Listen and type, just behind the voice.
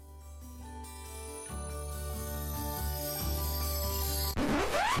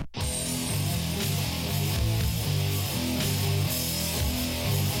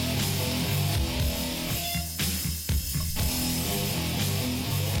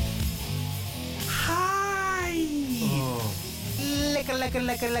Been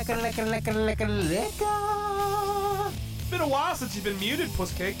a while since you've been muted,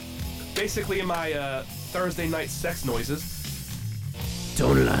 Pusscake. Basically, in my Thursday night sex noises.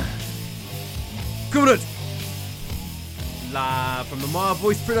 Don't lie. Coming at live from the Ma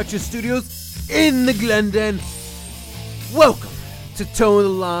Voice Production Studios in the Glendon. Welcome to Tone the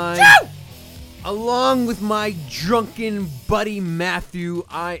Line. Choo! Along with my drunken buddy Matthew,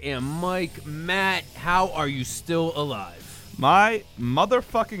 I am Mike. Matt, how are you still alive? My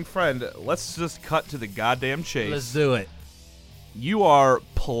motherfucking friend, let's just cut to the goddamn chase. Let's do it. You are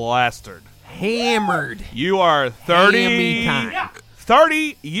plastered. Hammered. You are Hammy time.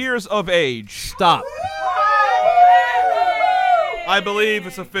 30 years of age. Stop. I believe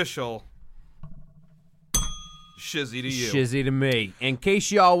it's official. Shizzy to you. Shizzy to me. In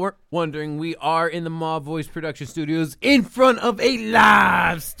case y'all weren't wondering, we are in the Ma Voice Production Studios in front of a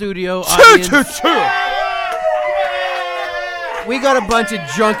live studio audience. We got a bunch of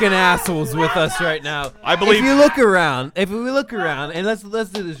drunken assholes with us right now. I believe. If we look around, and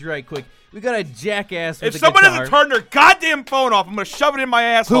let's do this right quick. We got a jackass with If a someone guitar doesn't turn their goddamn phone off, I'm gonna shove it in my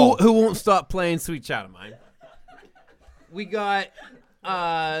asshole. who won't stop playing Sweet Child of Mine. We got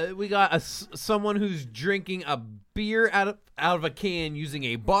someone who's drinking a beer out of a can using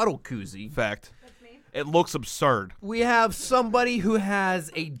a bottle koozie. Fact. It looks absurd. We have somebody who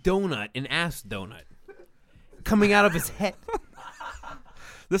has a donut, an ass donut, coming out of his head.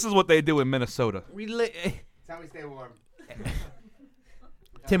 This is what they do in Minnesota. That's how we stay warm.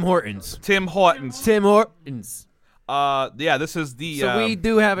 Tim Hortons. Tim Hortons. Yeah, this is the. So we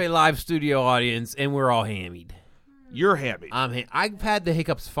do have a live studio audience, and we're all hammied. You're happy. I've had the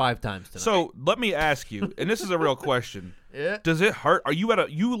hiccups 5 times tonight. So let me ask you, and this is a real question. Yeah. Does it hurt? Are you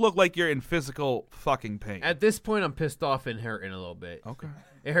you look like you're in physical fucking pain. At this point, I'm pissed off and hurting a little bit. Okay.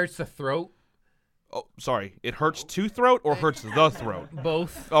 It hurts the throat. Oh, sorry. It hurts to throat or hurts the throat?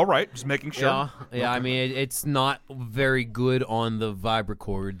 Both. All right, just making sure. Yeah. Okay. I mean, it's not very good on the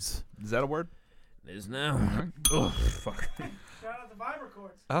vibracords. Is that a word? It is now. Oh, fuck. Shout out the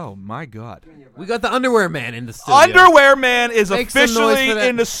Vibracords. Oh, my God. We got the Underwear Man in the studio. Underwear Man is Make some noise officially for that.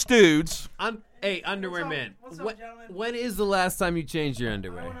 in the studs. Hey, Underwear Man. What's up, gentlemen? When is the last time you changed your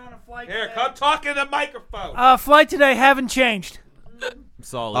underwear? I went on a flight Here, today. come talk in the microphone. Flight today haven't changed.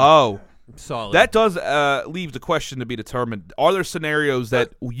 Solid. Oh. Solid. That does leave the question to be determined. Are there scenarios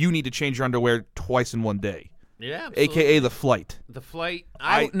that you need to change your underwear twice in one day? Yeah, absolutely. AKA the flight. The flight.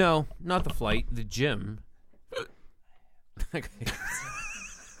 No, not the flight. The gym.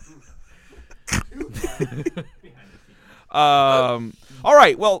 All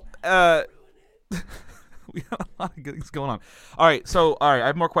right. Well, we have a lot of good things going on. All right. So, I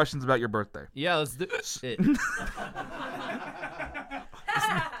have more questions about your birthday. Yeah, let's do it.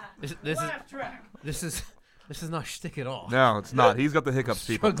 This is not shtick at all. No, it's not. He's got the hiccups,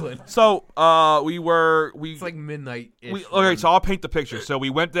 people. Struggling. So, we It's like midnight. Okay, so I'll paint the picture. So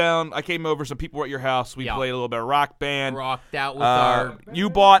we went down. I came over. Some people were at your house. We Yeah. played a little bit of rock band. Rocked out with our. You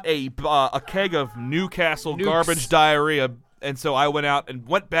bought a keg of Newcastle Nukes. garbage diarrhea, and so I went out and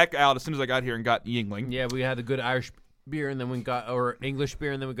went back out as soon as I got here and got Yingling. Yeah, we had a good Irish beer, and then we got or English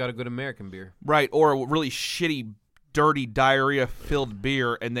beer, and then we got a good American beer. Right, or a really shitty, dirty diarrhea-filled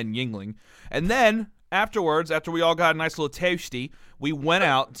beer, and then Yingling. And then afterwards, after we all got a nice little toasty, we went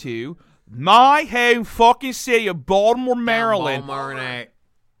out to my home fucking city of Baltimore, Maryland. Baltimore, and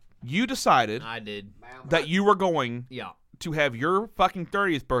You decided I did. that you were going Yeah. to have your fucking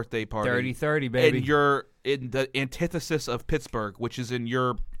 30th birthday party. 30-30, baby. And you're in the antithesis of Pittsburgh, which is in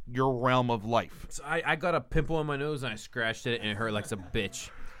your realm of life. So I got a pimple on my nose, and I scratched it, and it hurt like a bitch.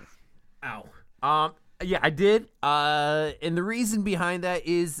 Ow. Yeah, I did. And the reason behind that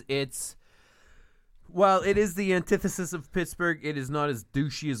is while it is the antithesis of Pittsburgh, it is not as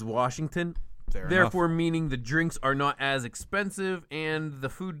douchey as Washington. Fair Therefore, meaning the drinks are not as expensive, and the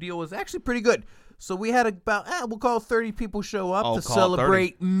food deal was actually pretty good. So we had about, we'll call 30 people show up to Call it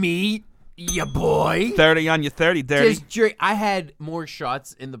celebrate me, ya boy. 30 on your 30, dirty. Just drink. I had more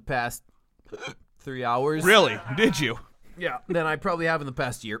shots in the past 3 hours. Really? Did you? Yeah. Than I probably have in the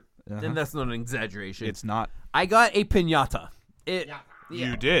past year. And that's not an exaggeration. It's not. I got a piñata.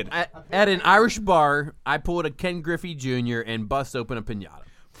 You did. At an Irish bar, I pulled a Ken Griffey Jr. and bust open a piñata.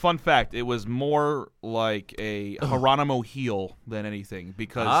 Fun fact, it was more like a Geronimo heel than anything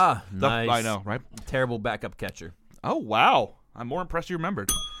because nice. I know, right? Terrible backup catcher. Oh, wow. I'm more impressed you remembered.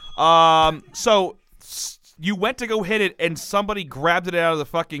 So you went to go hit it and somebody grabbed it out of the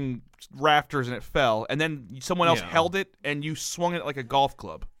fucking rafters and it fell, and then someone else held it and you swung it like a golf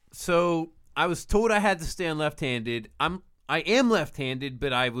club. So I was told I had to stand left-handed. I am left-handed,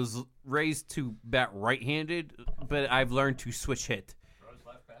 but I was raised to bat right-handed, but I've learned to switch hit.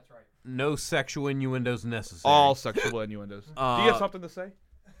 No sexual innuendos necessary. All sexual innuendos. Do you have something to say?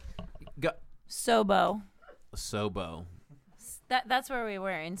 Sobo. Sobo. That's where we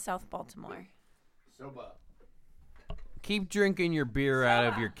were in South Baltimore. Soba. Keep drinking your beer out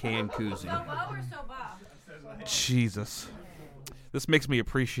of your can koozie. Sobo or soba? Jesus. This makes me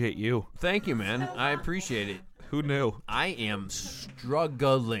appreciate you. Thank you, man. I appreciate it. Who knew? I am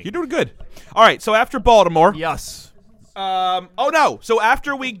struggling. You're doing good. All right, so after Baltimore. Yes. Oh, no. So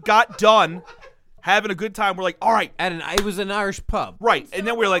after we got done having a good time, we're like, all right. It was an Irish pub. Right. And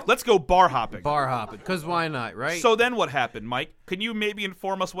then we were like, let's go bar hopping. Bar hopping. Because why not, right? So then what happened, Mike? Can you maybe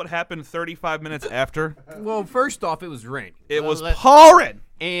inform us what happened 35 minutes after? Well, first off, it was raining. It was pouring.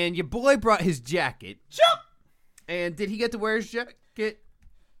 And your boy brought his jacket. Jump. And did he get to wear his jacket?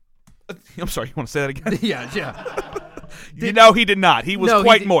 I'm sorry, you want to say that again? Yeah. No, he did not. He was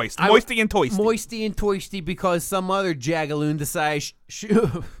quite did- moist. Moisty and toisty. Moisty and toisty because some other jagaloon decided she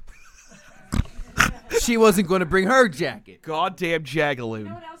wasn't going to bring her jacket. Goddamn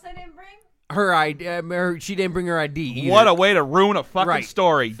jagaloon. What else I didn't bring? Her ID. She didn't bring her ID either. What a way to ruin a fucking Right.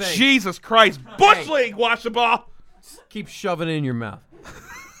 story. Thanks. Jesus Christ. Bush League, Washable. Keep shoving it in your mouth.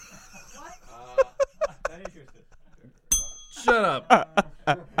 Shut up.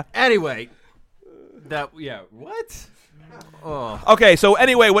 Anyway, what? Oh. Okay, so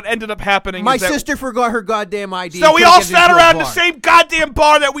anyway, what ended up happening My is that sister forgot her goddamn ID. So we couldn't all get sat into a around the bar. same goddamn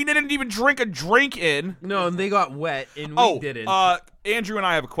bar that we didn't even drink a drink in. No, and they got wet, and we didn't. Andrew and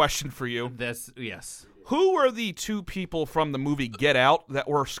I have a question for you. Yes. Who were the two people from the movie Get Out that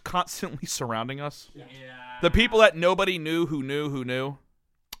were constantly surrounding us? Yeah. The people that nobody knew who knew?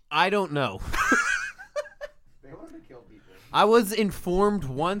 I don't know. They wanted to kill people. I was informed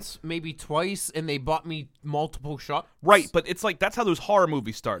once, maybe twice, and they bought me multiple shots. Right, but it's like that's how those horror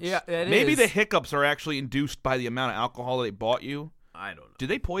movies start. Yeah, it Maybe is. the hiccups are actually induced by the amount of alcohol they bought you. I don't know. Did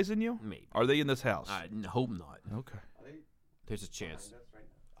they poison you? Maybe. Are they in this house? I hope not. Okay. There's a chance.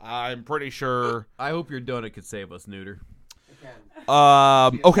 I'm pretty sure. I hope your donut could save us, Neuter.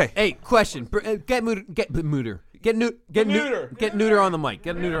 Okay. Hey, question. Get Neuter. Get Neuter. Get Neuter on the mic.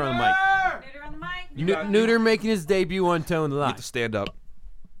 Get Neuter on the mic. Neuter on the mic. Neuter making his debut on Tone You have Live. to stand up.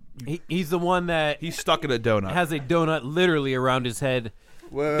 He's the one that He's stuck in a donut. has a donut literally around his head.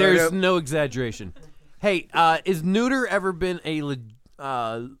 There's no exaggeration. Hey, is Neuter ever been a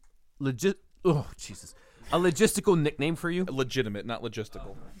a logistical nickname for you? Legitimate, not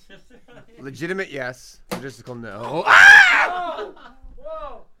logistical. Legitimate, yes. Logistical, no.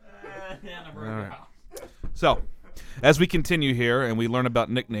 All right. So, as we continue here and we learn about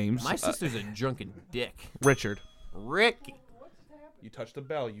nicknames, My sister's a drunken dick. Richard, Ricky. you touch the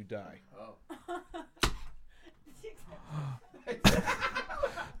bell, you die.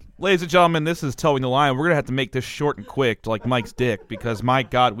 Ladies and gentlemen, this is Towing the Line. We're going to have to make this short and quick, like Mike's dick, because, my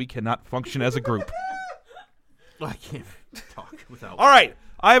God, we cannot function as a group. I can't talk without. All right,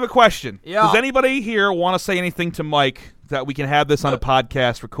 I have a question. Yeah. Does anybody here want to say anything to Mike that we can have this on a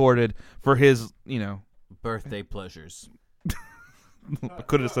podcast recorded for his, Birthday pleasures. I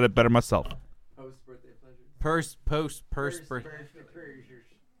could have said it better myself. Post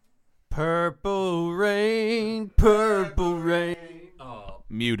Purple rain, purple rain. Oh.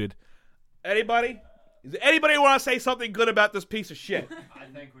 Muted. Anybody? Does anybody want to say something good about this piece of shit? I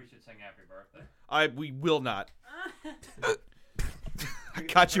think we should sing happy birthday. We will not. I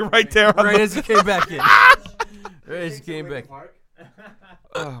got you right there. On Right the- as you came back in. Right as you came back.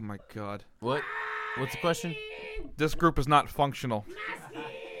 Oh my God. What? What's the question? This group is not functional.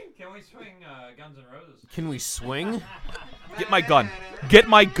 Can we swing Guns N' Roses? Can we swing? Get my gun. Get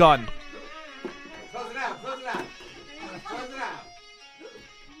my gun. Close it out. Close it out. Close it out.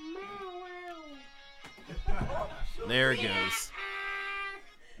 There it goes.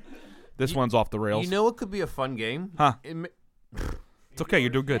 This one's off the rails. You know what could be a fun game? Huh. It It's okay. You're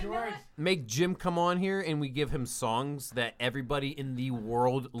doing good. make Jim come on here and we give him songs that everybody in the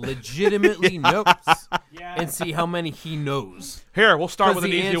world legitimately knows. And see how many he knows. Here, we'll start 'Cause with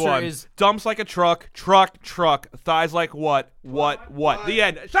an the easy answer one. is- Dumps like a truck. Thighs like what? The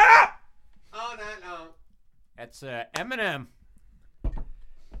end. Shut up! Oh, no. That's Eminem.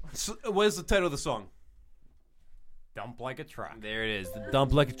 What is the title of the song? Dump like a truck. There it is. The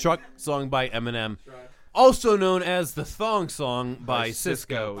Dump Like a Truck song by Eminem. Also known as the Thong Song by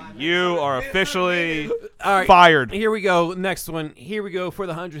Cisco. You are officially All right. fired. Here we go. Next one. Here we go for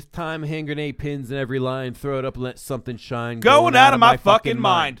the 100th time. Hand grenade pins in every line. Throw it up and let something shine. Going out of my fucking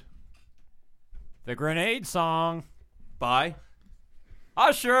mind. The Grenade Song. By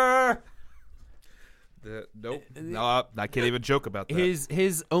Usher. Nope. No, I can't even joke about that.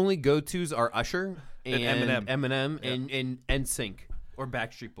 his only go-tos are Usher and And Eminem. Eminem and NSYNC Or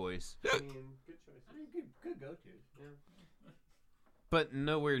Backstreet Boys. I mean, good choice. Good go-to. But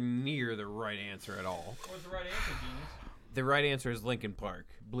nowhere near the right answer at all. What was the right answer, genius? The right answer is Linkin Park.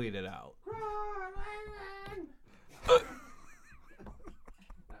 Bleed it out.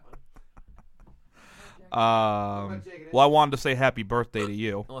 Well, I wanted to say happy birthday to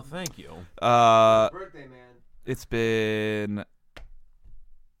you. Well, thank you. Birthday, man. It's been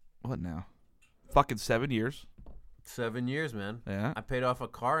what now? Fucking 7 years. 7 years, man. Yeah, I paid off a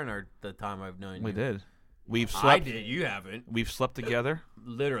car in the time I've known you. we did. We've I slept. did. You haven't. We've slept together.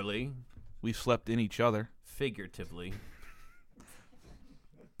 Literally. We've slept in each other. Figuratively.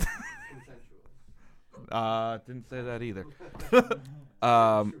 Didn't say that either.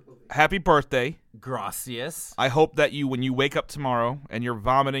 Happy birthday. Gracias. I hope that when you wake up tomorrow and you're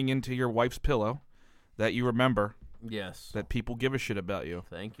vomiting into your wife's pillow, that you remember Yes. that people give a shit about you.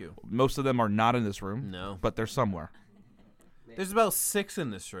 Thank you. Most of them are not in this room. No. But they're somewhere. There's about 6 in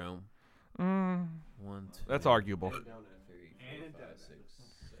this room. 1, 2, That's arguable. 3, 4,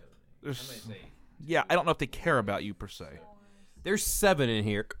 5, 6, 7, 8. Yeah, I don't know if they care about you per se. There's 7 in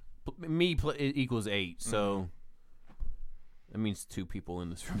here. Me equals 8, so that means 2 people in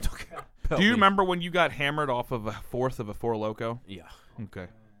this room don't care. Do you remember when you got hammered off of a fourth of a Four Loko? Yeah. Okay.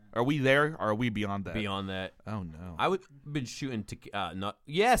 Are we there or are we beyond that? Beyond that, Oh, no. I would been shooting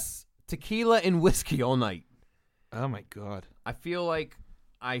tequila and whiskey all night. Oh, my God. I feel like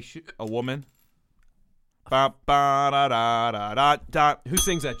I should. A woman? Ba, ba, da, da, da, da, da. Who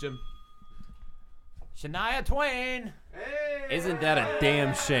sings that, Jim? Shania Twain. Isn't that a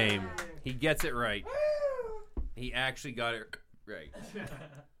damn shame? He gets it right. He actually got it right.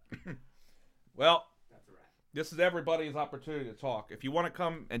 Well, this is everybody's opportunity to talk. If you want to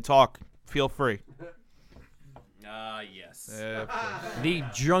come and talk, feel free. Yes. The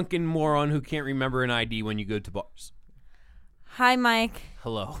drunken moron who can't remember an ID when you go to bars. Hi, Mike.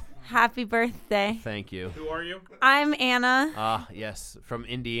 Hello. Happy birthday. Thank you. Who are you? I'm Anna. Yes, from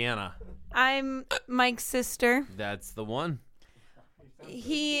Indiana. I'm Mike's sister. That's the one.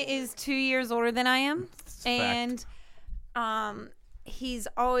 He is 2 years older than I am. Fact. And he's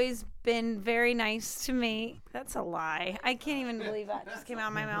always been very nice to me. That's a lie. I can't even believe that just came out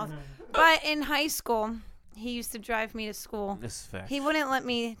of my mouth. But in high school, he used to drive me to school. This is fact. He wouldn't let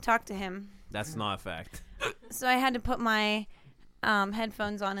me talk to him. That's not a fact. So I had to put my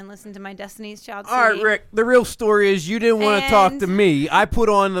headphones on and listen to my Destiny's Child CD. All right, Rick. The real story is you didn't want to talk to And- me. I put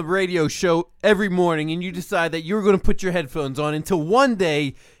on the radio show every morning, and you decided that you were going to put your headphones on until one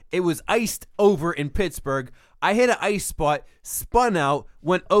day it was iced over in Pittsburgh. I hit an ice spot, spun out,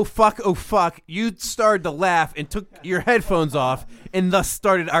 went, oh, fuck, oh, fuck. You started to laugh and took your headphones off, and thus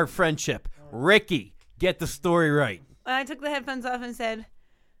started our friendship. Ricky, get the story right. And I took the headphones off and said,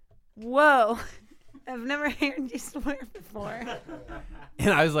 whoa, I've never heard you swear before. And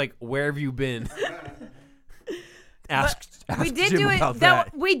I was like, where have you been? Ask We did Jim do about it.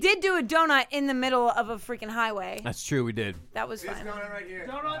 that. We did do a donut in the middle of a freaking highway. That's true, we did. That was This fun. donut right here.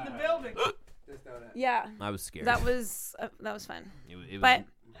 Donut in the building. This donut. Yeah, I was scared. that was fun. It was But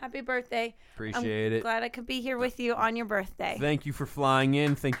happy birthday! appreciate I'm it. glad I could be here with you on your birthday. Thank you for flying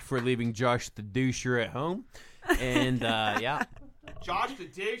in. Thank you for leaving Josh the doucher at home. And yeah. Josh the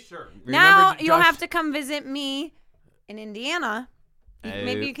Dasher. Now Remember, you'll Josh- have to come visit me in Indiana.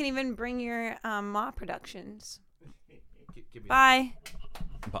 Maybe Uh, you can even bring your Ma Productions. Bye.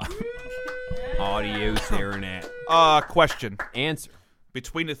 Audio Serenade. Question. Answer.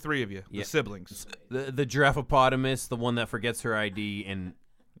 Between the three of you, Yeah. the siblings. The giraffopotamus, the one that forgets her ID, and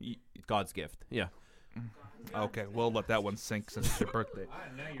God's gift. Yeah. Okay, we'll let that one sink since it's your birthday.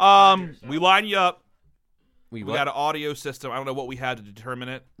 We line you up. We We got an audio system. I don't know what we had to determine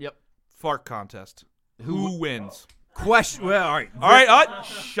it. Yep. Fart contest. Who wins? Question. Well, all right. All right,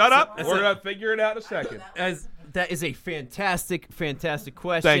 shut up. That's We're it. going to figure it out in a second. As that is a fantastic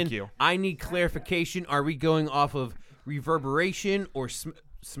question. Thank you. I need clarification. Are we going off of reverberation or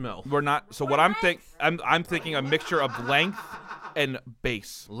smell? We're not. So what I'm thinking a mixture of length and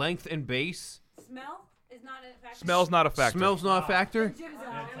bass. Length and bass. Smell is not a factor. Smell's not a factor. Smell's not a factor.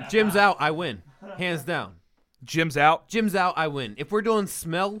 Jim's out. I win. Hands down. Jim's out. Jim's out. I win. If we're doing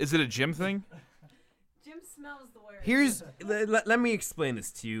smell, Is it a Jim thing? Jim smells the worst. here's let me explain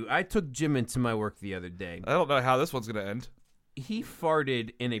this to you. I took Jim into my work the other day. I don't know how this one's going to end. He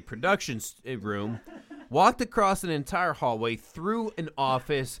farted in a production room, walked across an entire hallway, through an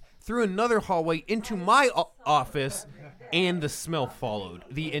office, through another hallway into my office, and the smell followed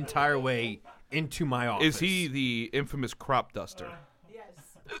the entire way into my office. Is he the infamous crop duster?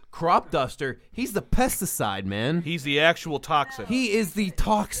 crop duster? He's the pesticide, man. He's the actual toxin. He is the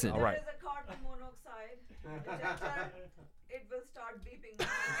toxin. All right. There is a carbon monoxide. It will start beeping.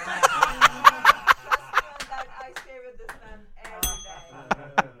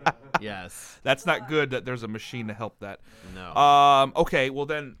 Yes. That's not good that there's a machine to help that. No. Okay, well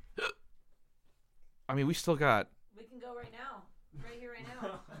then, I mean, we still got. We can go right now. Right here, right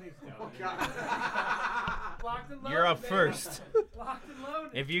now. Locked and loaded, You're up baby. first. Locked and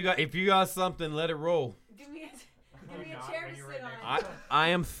loaded. If you got something, let it roll. Give me a chair to sit on. I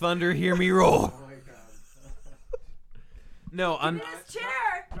am thunder. Hear me roll. No, I'm. This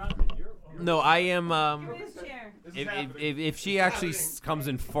chair. No, I am. This chair. If she actually comes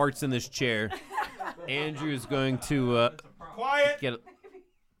and farts in this chair, Andrew is going to Quiet. get.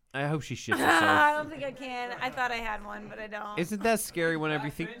 I hope she shits I herself. don't think I can. I thought I had one, but I don't. Isn't that scary when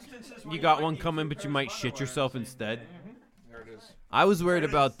everything you got one coming, but you might shit yourself instead? There it is. I was worried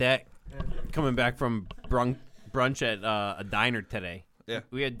about that coming back from brunch at a diner today. Yeah.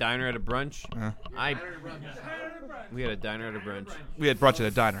 We had diner at a brunch. We had a diner at a brunch. We had brunch at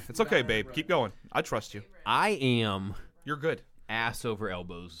a diner. It's okay, babe. Keep going. I trust you. I am You're good. ass over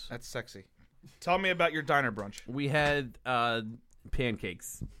elbows. That's sexy. Tell me about your diner brunch. We had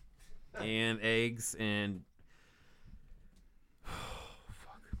pancakes and eggs and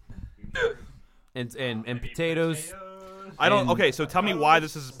and potatoes. I don't. And- Okay, so tell me why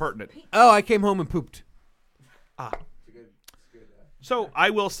this is pertinent. Oh, I came home and pooped. So I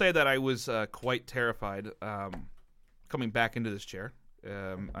will say that I was quite terrified coming back into this chair.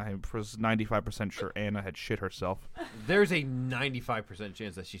 I was 95% sure Anna had shit herself. There's a 95%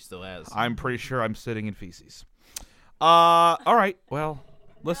 chance that she still has. I'm pretty sure I'm sitting in feces. All right. Well,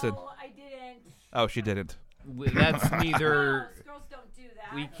 listen. No, I didn't. Oh, she didn't. That's neither. Girls don't do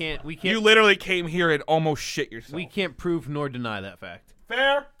that. We can't. You literally came here and almost shit yourself. We can't prove nor deny that fact.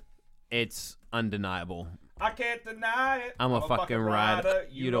 Fair. It's undeniable. I can't deny it. I'm a fucking rider.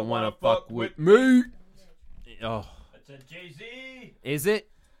 You don't want to wanna fuck with me. Oh, That's a Jay-Z. is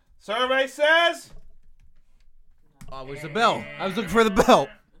it? Survey says Oh, where's the bell? I was looking for the bell.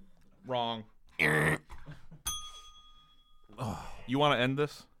 wrong. You want to end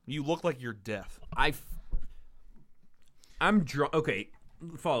this? You look like you're deaf. I'm drunk. Okay,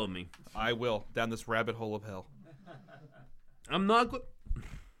 follow me. I will down this rabbit hole of hell. I'm not.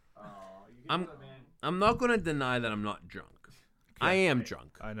 I'm not going to deny that I'm not drunk. I am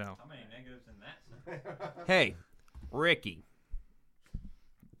drunk. I know. How many negatives in that? Hey, Ricky.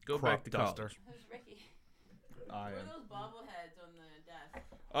 Go Crop back to duster. college. Who's Ricky? I What are am. those bobbleheads on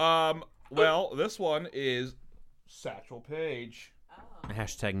the desk? Well, this one is Satchel Paige,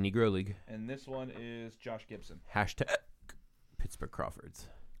 Hashtag Negro League. and this one is Josh Gibson. Hashtag Pittsburgh Crawfords.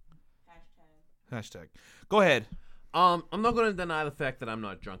 Hashtag. Go ahead. I'm not going to deny the fact that I'm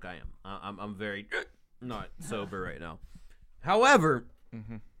not drunk. I am. I'm very not sober right now. However,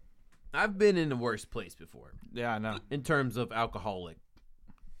 I've been in the worst place before Yeah, I know. in terms of alcoholic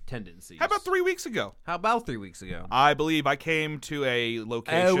tendencies. How about 3 weeks ago? How about 3 weeks ago? I believe I came to a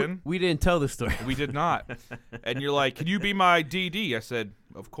location. We didn't tell the story. We did not. And you're like, can you be my DD? I said,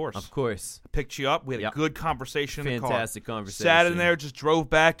 of course. Of course. Picked you up. We had Yep. a good conversation in the car. Fantastic conversation. Sat in there, just drove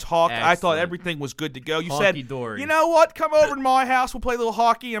back, talked. I thought Excellent. everything was good to go. You said, Honky-dory. you know what? Come over to my house. We'll play a little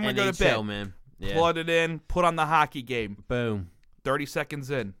hockey. I'm going to go to NHL, bed. man. Yeah. Plug it in, put on the hockey game. Boom. 30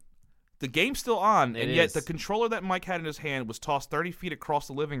 seconds in. The game's still on, It and yet is. the controller that Mike had in his hand was tossed 30 feet across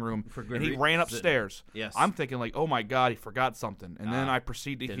the living room, For good and he reason. ran upstairs. Yes. I'm thinking, like, oh my God, he forgot something. And then I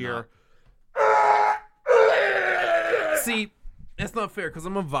proceed to did hear, See, that's not fair because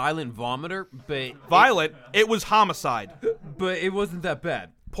I'm a violent vomiter, but violent. It was homicide. but it wasn't that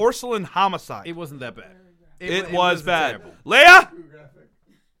bad. Porcelain homicide. It wasn't that bad. It was wasn't bad. terrible. Leah?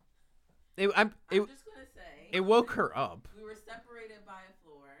 It I'm just gonna say it woke her up. we were separated by a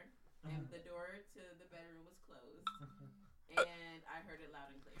floor, and the door to the bedroom was closed, and I heard it loud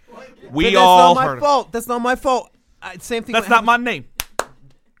and clear. We But that's all not my heard it. fault. That's not my fault. Same thing. That's not my name.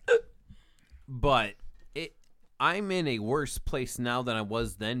 But I'm in a worse place now than I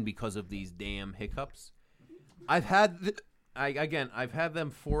was then because of these damn hiccups. I've had I've had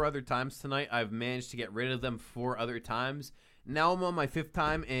them 4 other times tonight. I've managed to get rid of them 4 other times. Now I'm on my 5th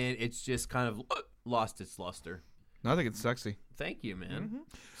time, and it's just kind of lost its luster. I think it's sexy. Thank you, man.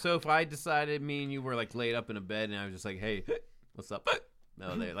 So if I decided me and you were like laid up in a bed, and I was just like, "Hey, what's up?"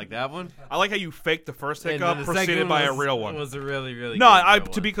 No, they like that one. I like how you faked the first And hiccup, then the second preceded by a was- real one. Was a really, really No, good I real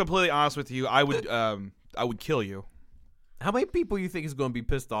to one. be completely honest with you, I would kill you. How many people you think is going to be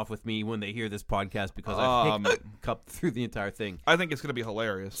pissed off with me when they hear this podcast because I've hiccuped through the entire thing? I think it's gonna be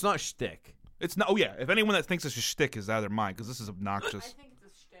hilarious. It's not shtick. It's not. Oh yeah, if anyone that thinks it's a shtick is out of their mind, because this is I obnoxious. think it's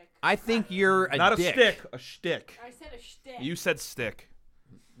a shtick. I think you're a Not dick. a stick, a shtick. I said a shtick. You said stick.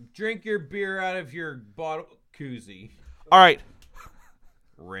 Drink your beer out of your bottle koozie, All right,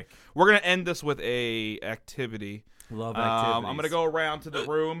 Rick. we're gonna end this with a activity. Love I'm going to go around to the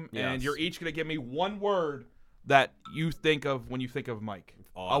room, and Yes. you're each going to give me one word that you think of when you think of Mike.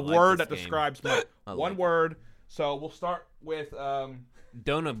 Oh, I a like word this that game. describes Mike. I One like word. So we'll start with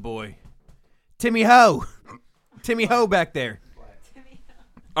Donut Boy. Timmy Ho. Timmy Ho back there.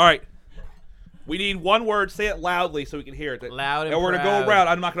 all right. We need one word. Say it loudly so we can hear it. Loud and we're going to go proud. around.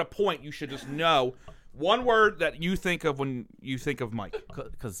 I'm not going to point. You should just know. One word that you think of when you think of Mike.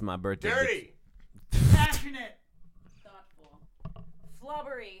 Because it's my birthday. Dirty. Passionate. Thoughtful.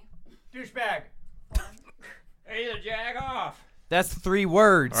 Flubbery. Douchebag. Hey, the jag off. That's 3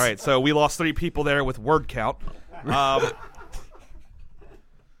 words. All right, so we lost 3 people there with word count.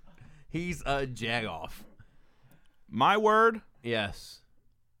 He's a jagoff. My word, Yes.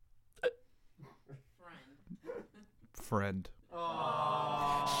 friend.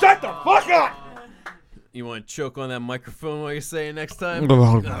 Shut the fuck up! You want to choke on that microphone while you say it next time?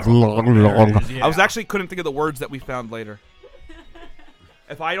 I was actually couldn't think of the words that we found later.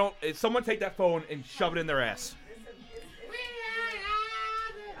 If someone take that phone and shove it in their ass.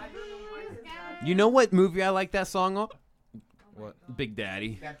 You know what movie I like that song on? What? Big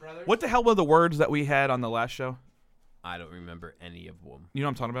Daddy. What the hell were the words that we had on the last show? I don't remember any of them. You know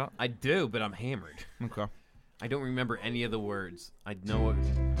what I'm talking about? I do, but I'm hammered. Okay. I don't remember any of the words. I know it.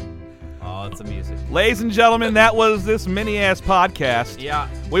 Oh, it's a music. Ladies and gentlemen, that was this mini-ass podcast. Yeah.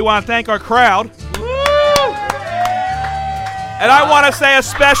 We want to thank our crowd. And I want to say a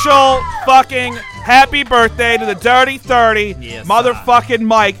special fucking happy birthday to the Dirty 30, Yes, motherfucking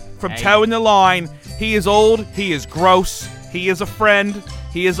Mike from Hey. Towing the Line. He is old, he is gross, he is a friend,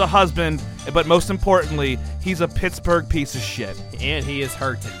 he is a husband, but most importantly, he's a Pittsburgh piece of shit. And he is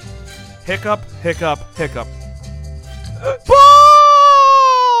hurting. Hiccup, hiccup, hiccup.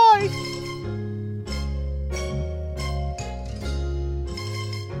 Bye!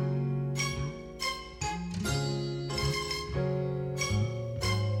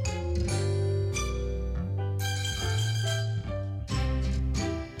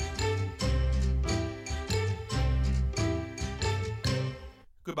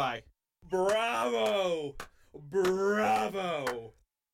 Goodbye. Bravo! Bravo!